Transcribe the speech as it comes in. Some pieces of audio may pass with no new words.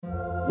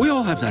We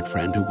all have that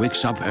friend who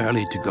wakes up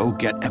early to go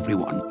get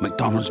everyone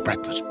McDonald's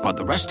breakfast, while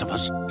the rest of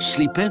us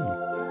sleep in.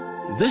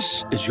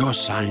 This is your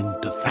sign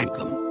to thank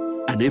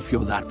them. And if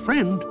you're that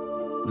friend,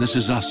 this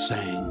is us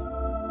saying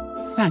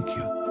thank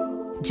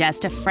you.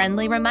 Just a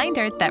friendly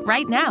reminder that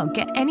right now,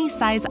 get any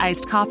size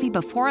iced coffee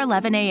before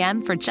 11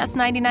 a.m. for just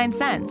 99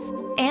 cents.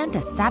 And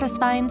a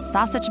satisfying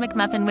sausage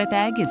McMuffin with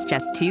egg is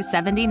just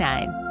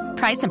 $2.79.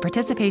 Price and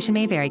participation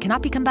may vary.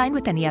 Cannot be combined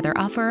with any other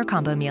offer or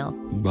combo meal.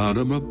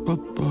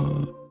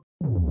 Ba-da-ba-ba-ba.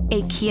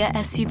 A Kia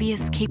SUV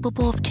is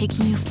capable of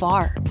taking you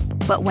far.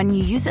 But when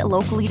you use it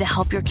locally to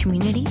help your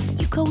community,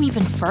 you go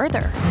even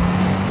further.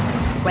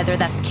 Whether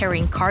that's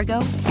carrying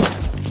cargo,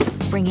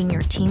 bringing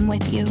your team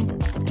with you,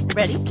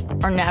 ready,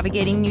 or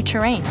navigating new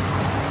terrain.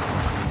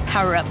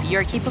 Power up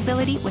your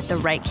capability with the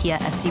right Kia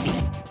SUV.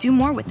 Do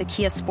more with the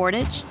Kia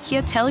Sportage,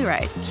 Kia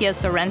Telluride, Kia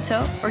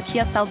Sorento, or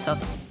Kia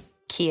Seltos.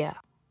 Kia.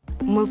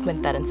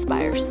 Movement that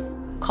inspires.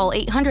 Call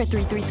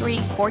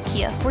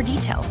 800-333-4KIA for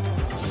details.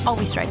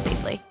 Always drive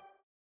safely.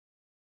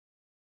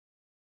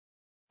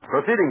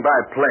 Proceeding by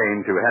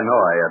plane to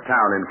Hanoi, a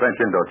town in French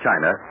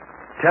Indochina,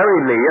 Terry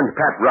Lee and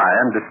Pat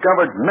Ryan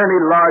discovered many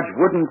large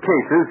wooden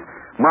cases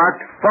marked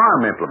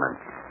farm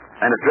implements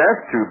and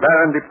addressed to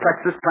Baron de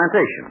Plexus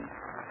Plantation.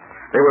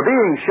 They were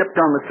being shipped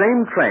on the same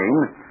train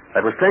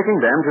that was taking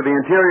them to the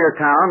interior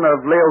town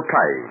of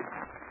Leokai.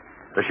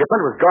 The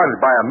shipment was guarded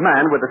by a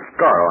man with a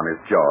scar on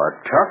his jaw, a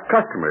tough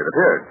customer, it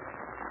appeared.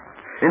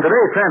 In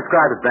today's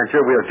transcribed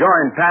adventure, we'll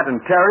join Pat and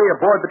Terry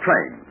aboard the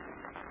train.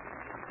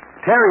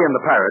 Terry and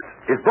the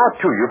Pirates is brought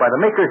to you by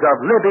the makers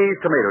of Libby's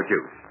Tomato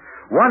Juice,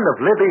 one of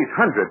Libby's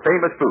 100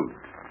 famous foods.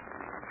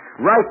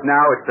 Right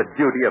now, it's the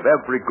duty of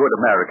every good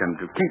American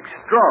to keep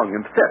strong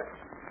and fit.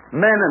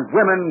 Men and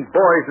women,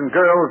 boys and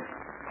girls,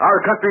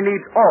 our country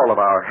needs all of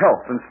our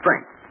health and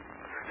strength.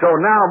 So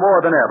now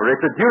more than ever,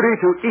 it's a duty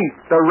to eat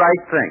the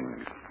right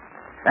things.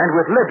 And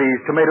with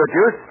Libby's Tomato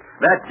Juice,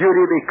 that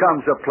duty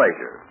becomes a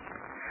pleasure.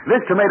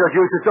 This tomato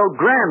juice is so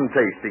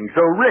grand-tasting,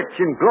 so rich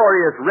in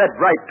glorious red,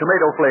 ripe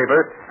tomato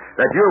flavor,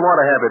 that you'll want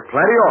to have it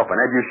plenty often,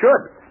 and you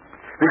should.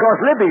 Because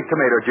Libby's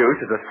tomato juice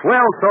is a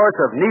swell source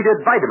of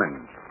needed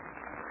vitamins.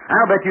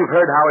 I'll bet you've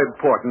heard how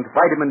important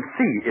vitamin C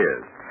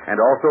is, and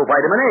also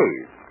vitamin A.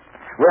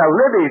 Well,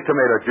 Libby's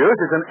tomato juice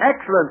is an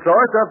excellent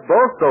source of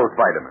both those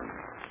vitamins.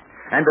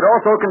 And it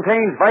also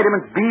contains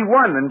vitamins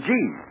B1 and G.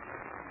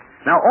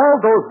 Now, all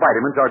those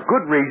vitamins are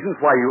good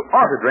reasons why you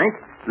ought to drink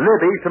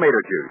Libby's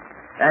tomato juice.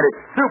 And its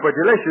super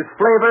delicious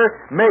flavor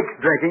makes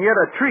drinking it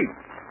a treat.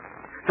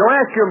 So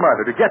ask your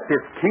mother to get this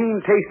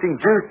keen-tasting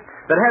juice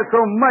that has so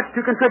much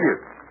to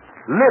contribute.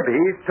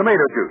 Libby's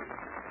tomato juice.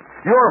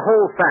 Your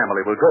whole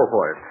family will go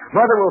for it.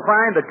 Mother will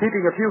find that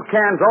keeping a few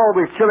cans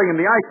always chilling in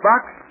the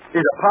icebox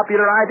is a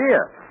popular idea.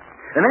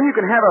 And then you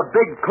can have a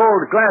big,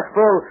 cold glass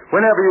full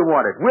whenever you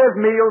want it, with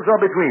meals or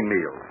between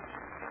meals.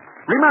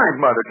 Remind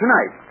Mother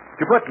tonight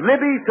to put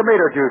Libby's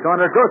tomato juice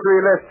on her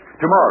grocery list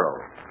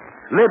tomorrow.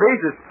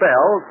 Libby's is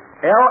spelled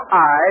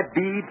Libbys.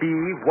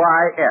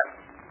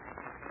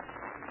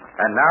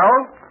 And now,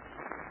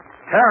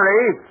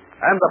 Terry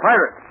and the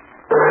Pirates.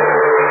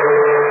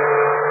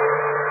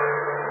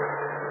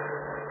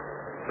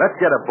 Let's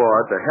get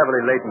aboard the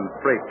heavily laden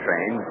freight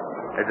train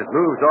as it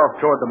moves off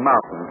toward the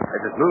mountains,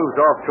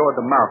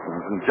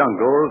 and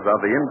jungles of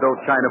the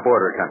Indochina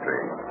border country.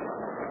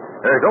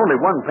 There's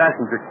only one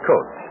passenger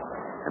coach,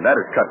 and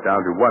that is cut down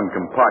to one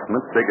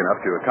compartment big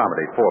enough to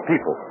accommodate 4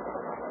 people.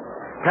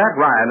 Pat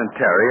Ryan and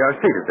Terry are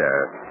seated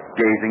there,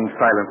 gazing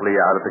silently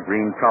out at the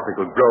green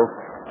tropical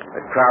growth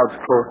that crowds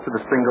close to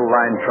the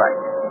single-line track.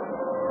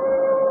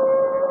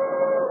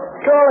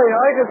 Charlie,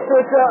 I could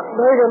switch out and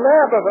take a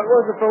nap if it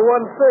wasn't for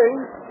one thing.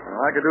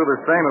 Well, I could do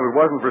the same if it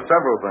wasn't for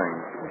several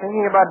things.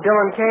 Thinking about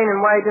Dylan Kane and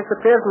why he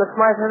disappeared from the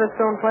Smythe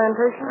Heatherstone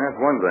plantation? That's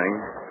one thing.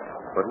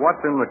 But what's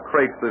in the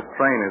crates this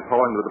train is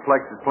hauling to the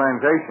Plexus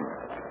plantation?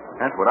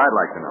 That's what I'd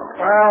like to know.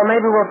 Well,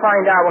 maybe we'll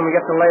find out when we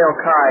get to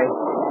Leokai.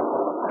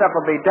 Stuff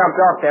will be dumped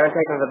off there and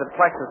taken to the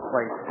Plexus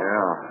place.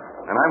 Yeah.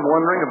 And I'm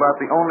wondering about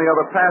the only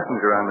other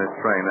passenger on this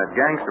train, that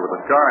gangster with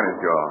a scar in his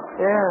jaw.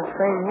 Yeah,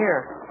 same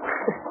here.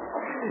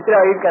 You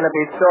know, he's going to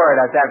be sore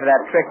at us after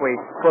that trick we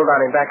pulled on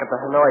him back at the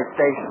Hanoi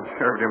station.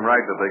 Served him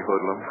right that they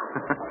hoodlum.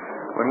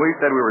 When we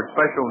said we were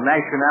special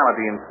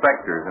nationality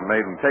inspectors and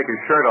made him take his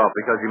shirt off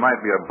because he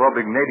might be a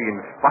Brobdingnavian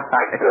spy,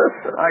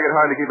 I could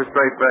hardly keep a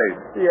straight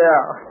face.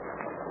 Yeah.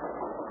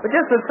 But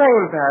just the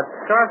same, Pat,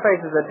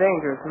 Scarface is a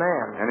dangerous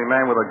man. Any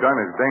man with a gun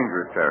is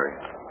dangerous, Terry.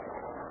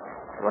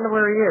 I wonder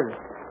where he is.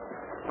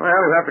 Well,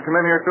 he'll have to come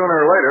in here sooner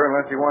or later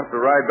unless he wants to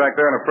ride back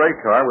there in a freight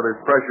car with his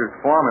precious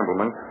farm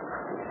implements.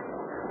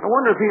 I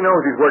wonder if he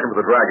knows he's working for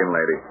the Dragon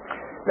Lady.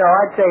 No,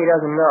 I'd say he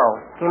doesn't know.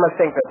 He must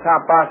think the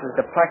top boss is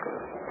the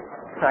Plexus.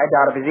 I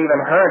doubt if he's even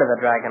heard of the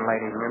Dragon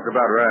Lady. That's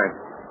about right.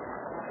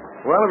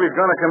 Well, if he's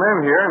going to come in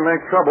here and make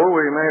trouble,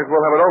 we may as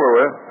well have it over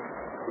with.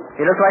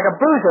 He looks like a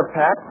boozer,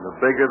 Pat. The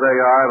bigger they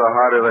are, the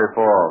harder they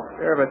fall.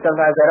 Sure, but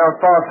sometimes they don't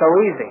fall so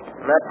easy.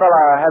 And that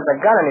fella has a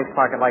gun in his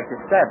pocket, like you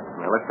said.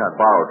 Now, let's not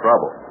borrow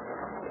trouble.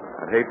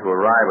 I'd hate to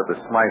arrive at the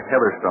Smythe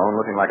Heatherstone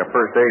looking like a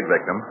first aid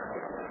victim.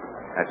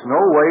 That's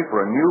no way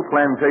for a new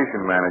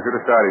plantation manager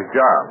to start his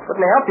job.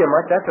 Wouldn't help you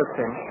much, that's a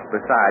cinch.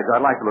 Besides,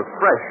 I'd like to look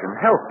fresh and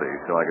healthy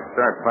so I could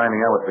start finding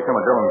out what's become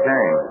of Dillon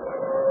Kane.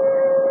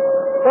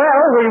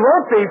 Well, we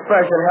won't be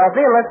fresh and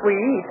healthy unless we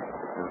eat.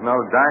 There's no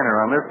diner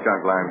on this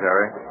junk line,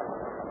 Terry.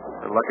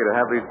 We're lucky to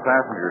have these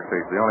passenger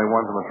seats, the only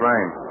ones on the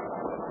train.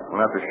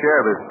 We'll have to share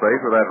this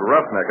space with that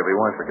roughneck if he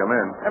wants to come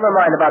in. Never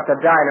mind about the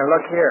diner.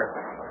 Look here.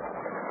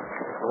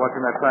 So what's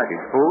in that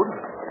package? Food?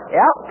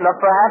 Yep, enough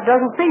for a half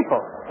dozen people.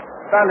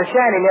 Found a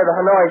shanty near the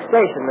Hanoi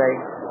station. They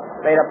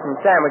made up some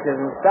sandwiches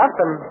and stuff,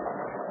 and,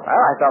 well,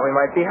 I thought we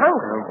might be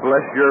hungry. Oh,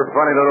 bless your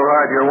funny little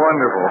heart. You're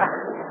wonderful.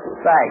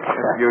 Thanks.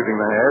 Just using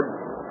the head.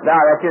 No,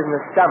 that's using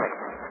the stomach.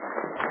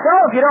 So,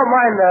 if you don't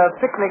mind the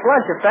picnic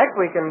lunch effect,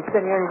 we can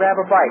sit here and grab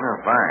a bite. Oh,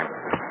 fine.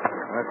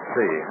 Let's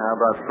see. How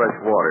about fresh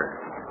water?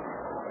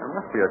 There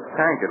must be a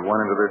tank at one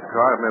end of this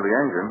car up near the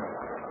engine.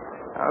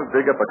 I'll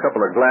dig up a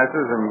couple of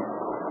glasses and...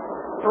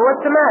 Well,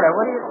 what's the matter?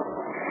 What do you...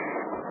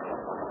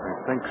 I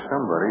think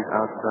somebody's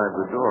outside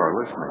the door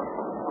listening.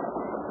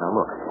 Now,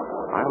 look.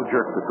 I'll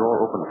jerk the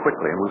door open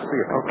quickly and we'll see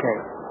if... Okay.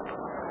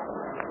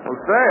 Well,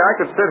 say, I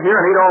could sit here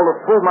and eat all the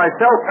food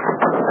myself.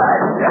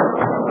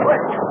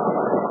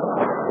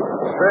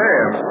 Say,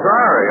 I'm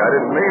sorry. I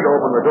didn't mean to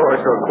open the door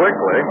so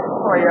quickly.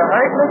 Oh, you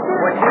hurt, mister?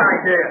 What's the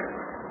idea?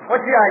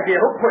 What's the idea?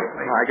 Who pushed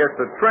me? I guess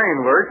the train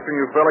lurched and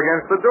you fell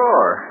against the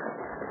door.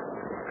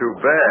 Too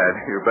bad.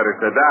 You better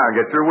sit down and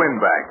get your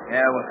wind back.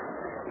 Yeah, well,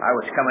 I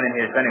was coming in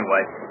here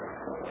anyway.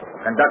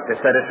 Conductor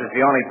said this was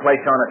the only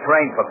place on the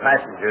train for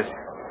passengers.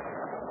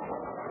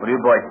 What are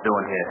you boys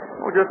doing here?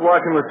 We're just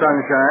watching the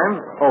sunshine.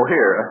 Oh,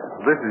 here.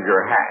 This is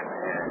your hat.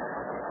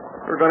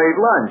 We're going to eat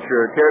lunch.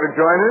 Care to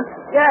join us?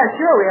 Yeah,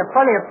 sure. We have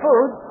plenty of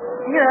food.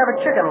 Here, have a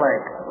chicken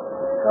leg.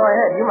 Go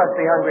ahead. You must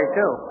be hungry,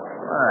 too.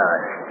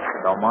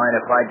 Don't mind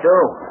if I do.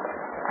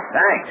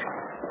 Thanks.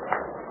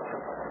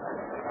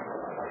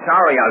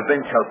 Sorry I've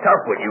been so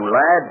tough with you,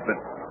 lad, but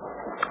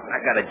I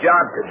got a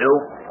job to do.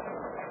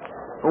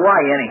 Who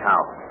are you, anyhow?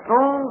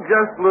 Oh,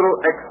 just a little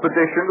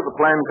expedition to the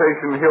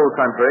Plantation Hill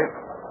country.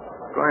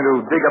 Going to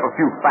dig up a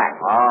few facts.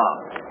 Oh,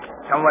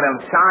 some of them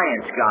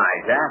science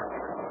guys, huh?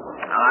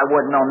 I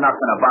wouldn't know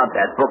nothing about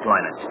that book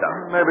line and stuff.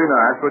 Maybe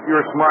not, but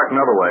you're smart in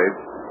other ways.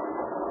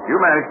 You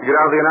managed to get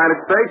out of the United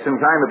States in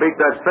time to beat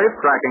that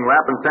safe-cracking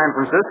rap in San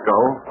Francisco,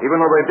 even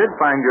though they did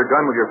find your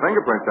gun with your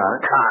fingerprints on it.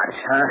 Gosh,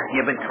 huh?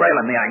 You've been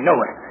trailing me, I knew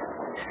it.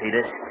 See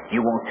this?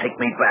 You won't take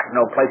me back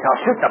no place.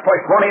 I'll shoot the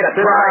first one to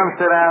try.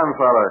 Sit down,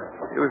 fella.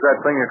 Use that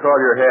thing you call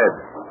your head.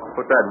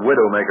 Put that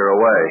widowmaker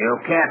away. You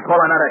can't pull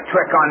another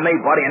trick on me,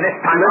 buddy, and this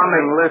time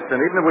Listen,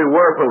 even if we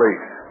were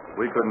police,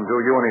 we couldn't do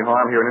you any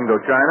harm here in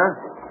Indochina.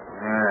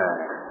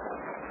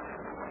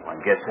 I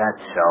guess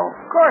that's so.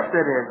 Of course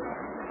it is.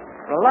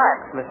 Relax,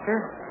 mister.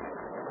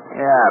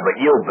 Yeah, but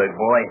you, big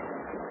boy.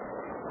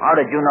 How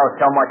did you know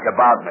so much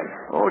about me?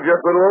 Oh,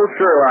 just little old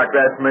Sherlock,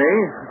 that's me.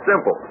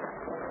 Simple.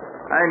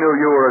 I knew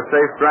you were a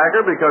safe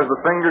tracker because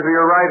the fingers of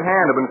your right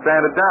hand have been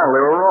sanded down.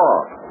 They were raw.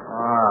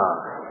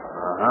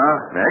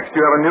 Next,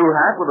 you have a new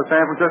hat with a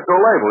San Francisco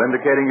label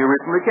indicating you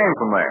recently came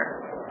from there.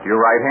 Your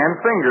right-hand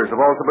fingers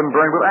have also been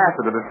burned with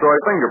acid to destroy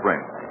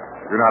fingerprints.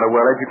 You're not a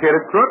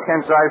well-educated crook,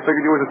 hence I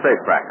figured you as a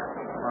safe tracker.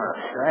 Well,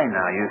 say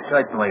now, you've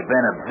certainly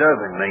been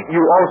observing me.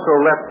 You also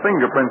left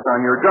fingerprints on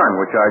your gun,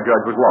 which I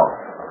judge was lost.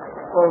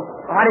 Well,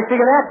 how do you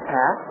figure that,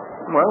 Pat?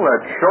 Well,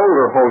 that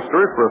shoulder holster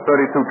is for a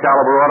 32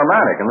 caliber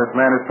automatic, and this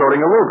man is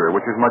toting a Luger,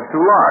 which is much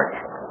too large.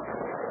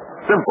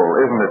 Simple,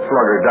 isn't it,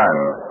 Slugger done?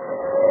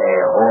 Hey,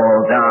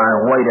 hold on.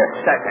 Wait a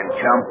second,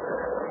 chum.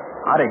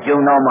 How did you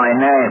know my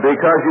name?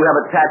 Because you have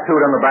it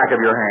tattooed on the back of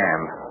your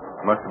hand.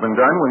 Must have been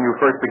done when you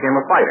first became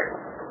a fighter.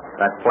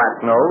 That flat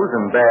nose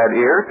and bad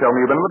ear tell me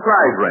you've been in the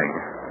prize ring.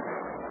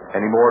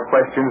 Any more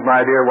questions,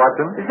 my dear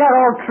Watson? Is that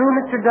all true,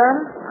 Mr. Dunn?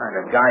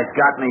 The guy's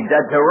got me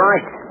dead to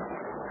rights.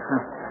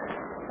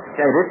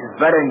 Say, this is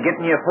better than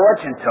getting your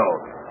fortune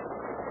told.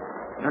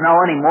 You know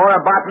any more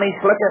about me,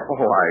 Slicker?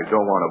 Oh, I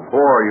don't want to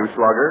bore you,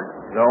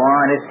 Slugger. Go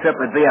on. This trip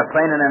would be a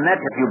pain in the neck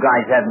if you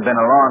guys hadn't been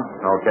along.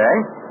 Okay.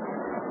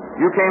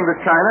 You came to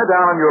China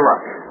down on your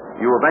luck.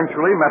 You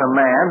eventually met a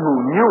man who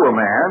knew a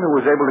man who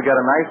was able to get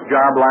a nice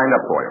job lined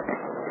up for you.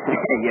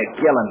 You're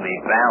killing me,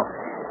 pal.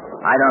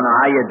 I don't know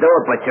how you do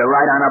it, but you're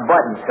right on a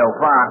button so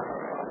far.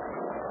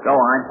 Go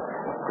on.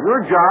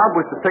 Your job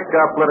was to pick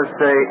up, let us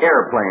say,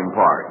 airplane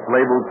parts,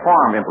 labeled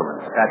farm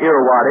implements, at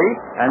Irrawaddy,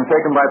 and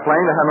take them by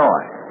plane to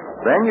Hanoi.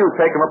 Then you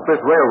take them up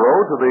this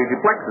railroad to the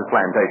Duplex's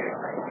plantation.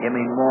 Give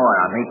me more.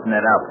 I'm eating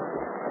it up.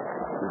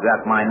 You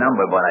got my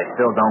number, but I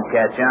still don't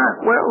catch on.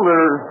 Well,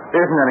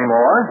 there isn't any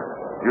more.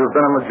 You've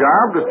been on the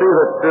job to see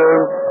that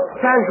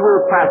casual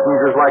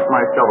passengers like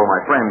myself or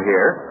my friend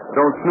here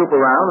don't snoop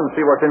around and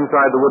see what's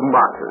inside the wooden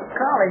boxes.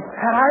 Golly,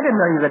 Pat, I didn't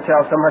know you could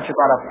tell so much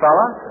about a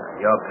fella.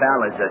 Your pal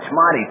is a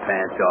smarty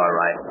pants, all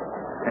right.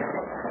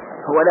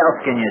 What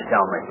else can you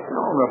tell me?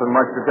 No, nothing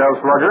much to tell,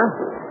 Slugger.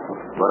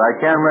 But I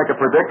can make a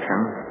prediction.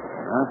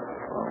 Huh?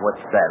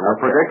 What's that? A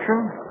prediction?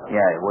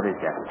 Yeah, what is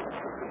that?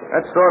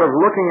 That's sort of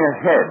looking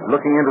ahead,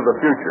 looking into the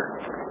future.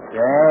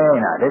 Say,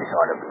 now, this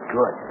ought to be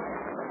good.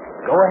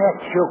 Go ahead,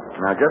 shoot.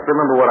 Now, just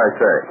remember what I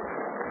say.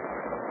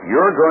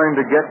 You're going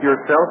to get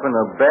yourself in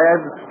a bad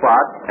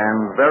spot,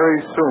 and very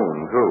soon,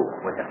 too.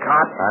 With the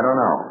cops? I don't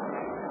know.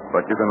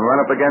 But you can run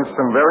up against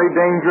some very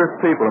dangerous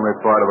people in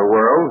this part of the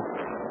world,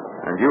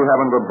 and you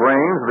haven't the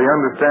brains or the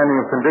understanding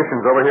of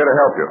conditions over here to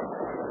help you.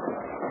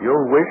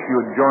 You'll wish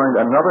you'd joined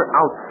another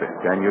outfit,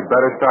 and you'd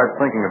better start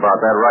thinking about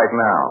that right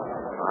now.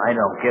 I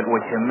don't get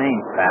what you mean,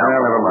 pal.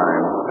 Well, never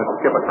mind. Just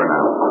skip it for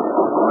now.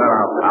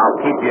 Well, I'll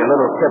keep you a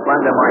little tip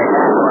under my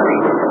hat, buddy.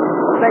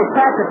 Say,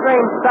 Pat, the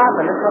train's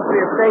stopping. This must be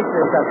a station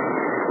or something.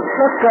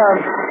 Look,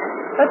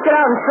 let's get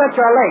out and stretch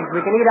our legs.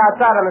 We can eat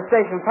outside on the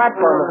station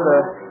platform if the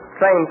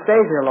train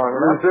stays here long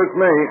enough. Suits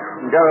me.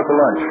 Gather for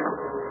lunch.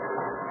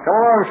 Come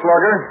along,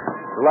 Slugger.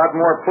 It's a lot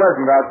more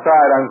pleasant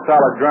outside on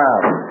solid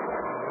ground.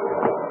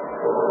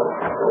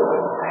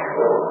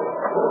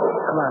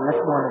 Come on,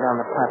 let's wander down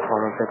the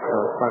platform a bit so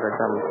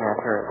Slugger.mp3 can't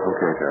hear us.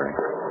 Okay, Terry.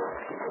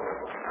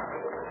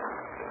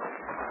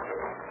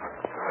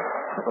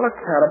 Look,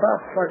 Pat, about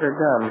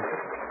Slugger.mp3.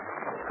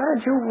 How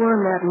did you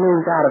worm that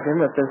news out of him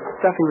that the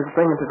stuff he was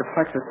bringing to the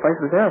Plexus place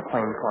was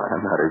airplane parts?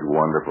 I'm not as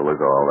wonderful as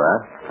all that.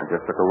 I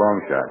just took a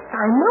long shot.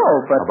 I know,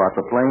 but... About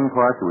the plane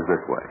parts, it was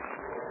this way.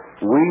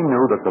 We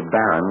knew that the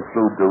Baron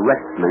flew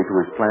directly to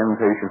his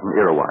plantation from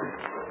Irrawan.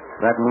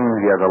 That means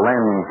he has a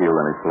landing field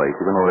in his place,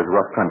 even though it's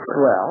rough country.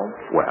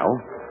 Well,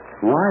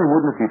 why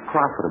wouldn't it be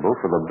profitable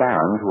for the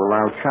Baron to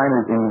allow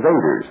China's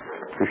invaders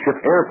to ship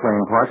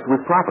airplane parts to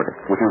his property,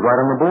 which is right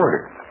on the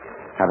border?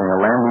 Having a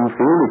landing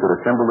field, he could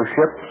assemble the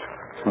ships,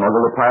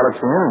 smuggle the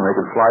pilots in, and they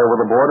could fly over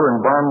the border and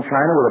bomb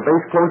China with a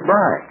base close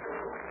by.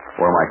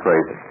 Or am I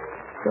crazy?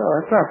 No,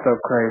 it's not so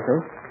crazy.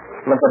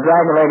 If the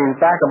Dragon Lady's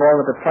back of all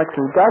that the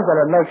Plexus does, then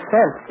it makes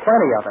sense.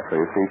 Plenty of it. So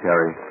you see,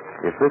 Terry,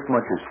 if this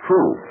much is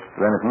true,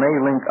 then it may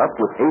link up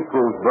with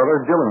April's brother,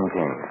 Dylan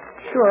Kane.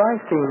 Sure,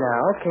 I see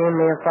now. Kane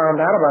may have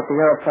found out about the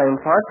airplane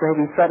parts,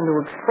 maybe threatened to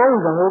expose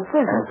the whole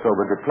business. And so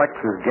the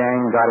Duplex's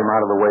gang got him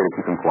out of the way to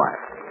keep him quiet.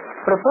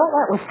 But if all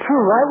that was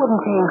true, why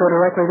wouldn't Kane go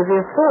directly to the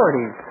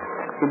authorities?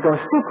 He'd go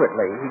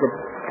secretly. He could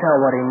tell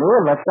what he knew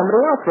and let somebody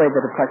else raid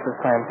the Duplex's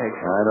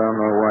plantation. I don't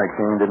know why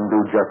Kane didn't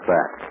do just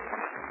that.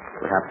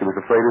 Perhaps he was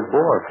afraid his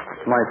boss,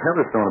 Smythe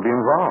Heatherstone, would be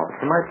involved.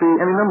 There might be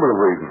any number of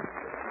reasons.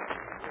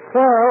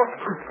 Well,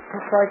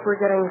 looks like we're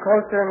getting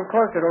closer and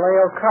closer to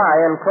Leo Kai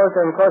and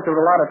closer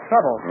with a lot of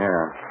trouble.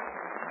 Yeah.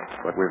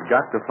 But we've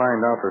got to find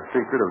out the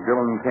secret of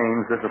Dylan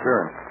Kane's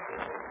disappearance.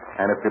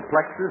 And if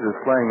Duplexes is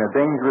playing a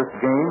dangerous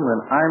game, then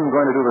I'm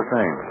going to do the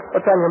same.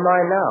 What's on your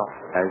mind now?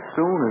 As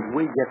soon as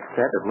we get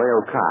set at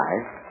Leo Kai,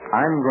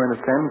 I'm going to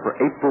send for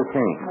April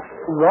Kane.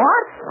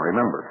 What? Now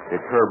remember,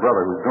 it's her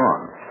brother who's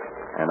gone.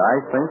 And I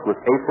think with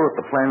April at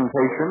the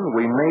plantation,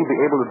 we may be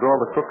able to draw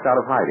the crooks out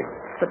of hiding.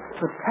 But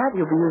Pat,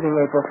 you'll be using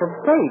April for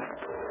bait.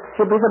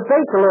 She'll be the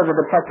bait to lure the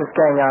Duplexes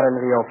gang out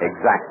into the open.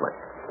 Exactly.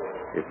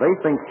 If they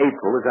think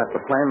April is at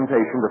the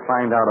plantation to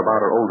find out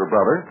about her older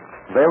brother,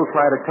 they'll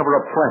try to cover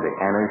up plenty.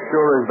 And as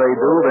sure as they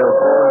do, they'll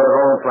fall into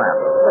their own trap.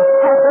 But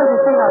Pat, don't you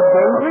see how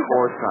dangerous? Of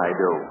course I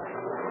do.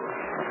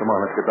 Come on,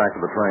 let's get back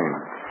to the train.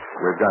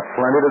 We've got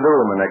plenty to do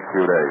in the next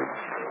few days.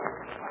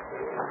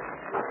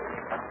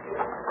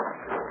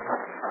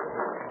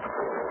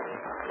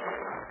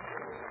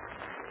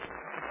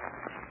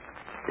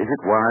 Is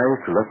it wise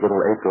to let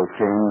little April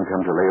Kane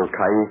come to Leo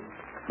Kai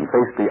and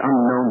face the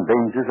unknown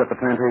dangers at the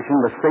plantation,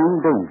 the same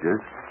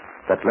dangers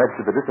that led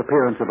to the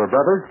disappearance of her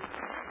brother?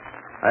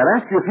 I'll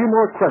ask you a few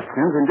more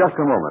questions in just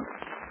a moment.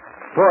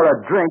 For a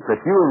drink that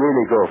you'll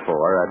really go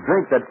for, a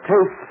drink that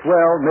tastes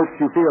well, makes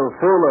you feel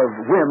full of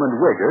vim and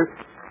vigor,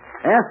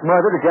 ask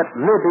Mother to get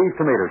Libby's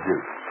tomato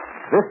juice.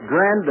 This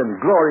grand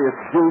and glorious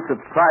juice of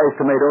prize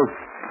tomatoes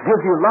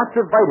gives you lots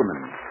of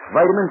vitamins.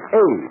 Vitamins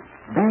A,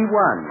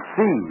 B1, C,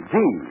 D,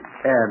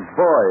 and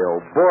boy, oh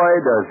boy,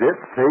 does it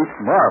taste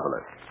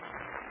marvelous.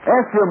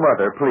 Ask your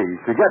mother, please,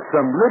 to get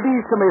some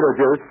Libby's tomato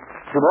juice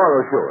tomorrow,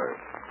 sure.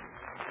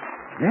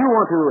 Do you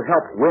want to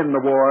help win the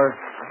war?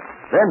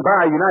 Then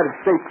buy United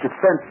States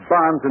Defense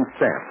bonds and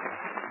stamps.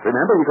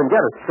 Remember, you can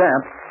get a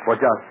stamp for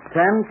just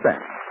 10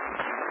 cents.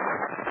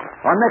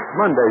 On next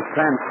Monday's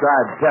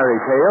transcribed Terry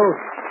Tale,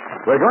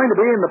 we're going to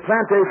be in the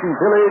plantation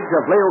village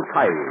of Leo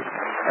Kai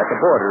at the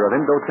border of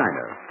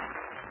Indochina.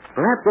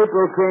 Perhaps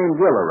April Kane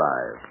will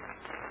arrive.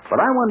 But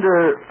I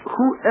wonder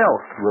who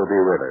else will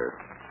be with her.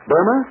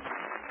 Burma?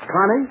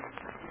 Connie?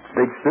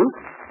 Big Stoop?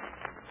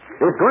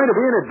 It's going to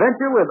be an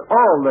adventure with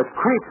all the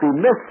creepy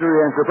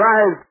mystery and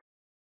surprise.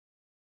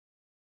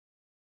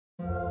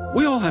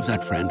 We all have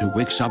that friend who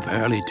wakes up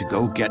early to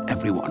go get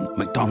everyone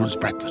McDonald's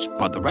breakfast,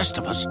 while the rest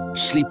of us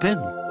sleep in.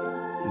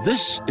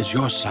 This is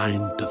your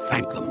sign to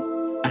thank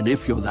them. And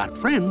if you're that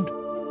friend,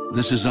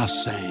 this is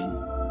us saying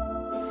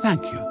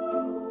thank you.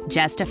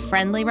 Just a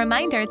friendly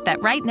reminder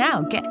that right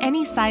now, get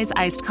any size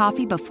iced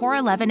coffee before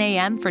 11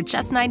 a.m. for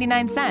just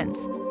 99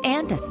 cents.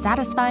 And a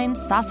satisfying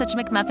sausage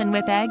McMuffin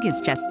with egg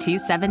is just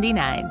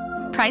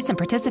 $2.79. Price and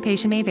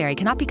participation may vary.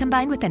 Cannot be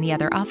combined with any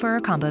other offer or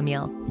combo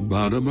meal.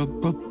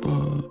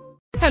 Ba-da-ba-ba-ba.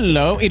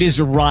 Hello, it is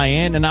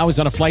Ryan, and I was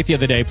on a flight the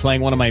other day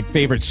playing one of my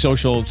favorite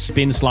social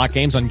spin slot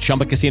games on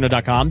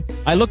ChumbaCasino.com.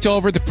 I looked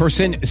over at the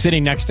person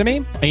sitting next to me,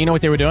 and you know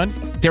what they were doing?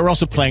 They were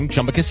also playing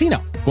Chumba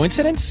Casino.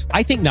 Coincidence?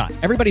 I think not.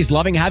 Everybody's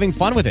loving having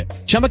fun with it.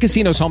 Chumba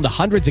Casino is home to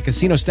hundreds of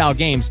casino-style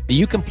games that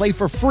you can play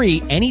for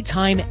free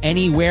anytime,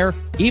 anywhere,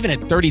 even at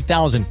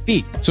 30,000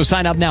 feet. So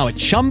sign up now at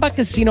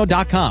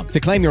ChumbaCasino.com to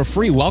claim your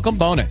free welcome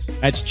bonus.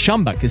 That's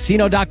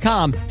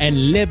ChumbaCasino.com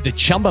and live the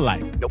Chumba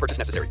life. No purchase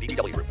necessary.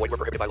 VGW. Void where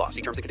prohibited by law.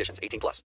 See terms and conditions. 18+.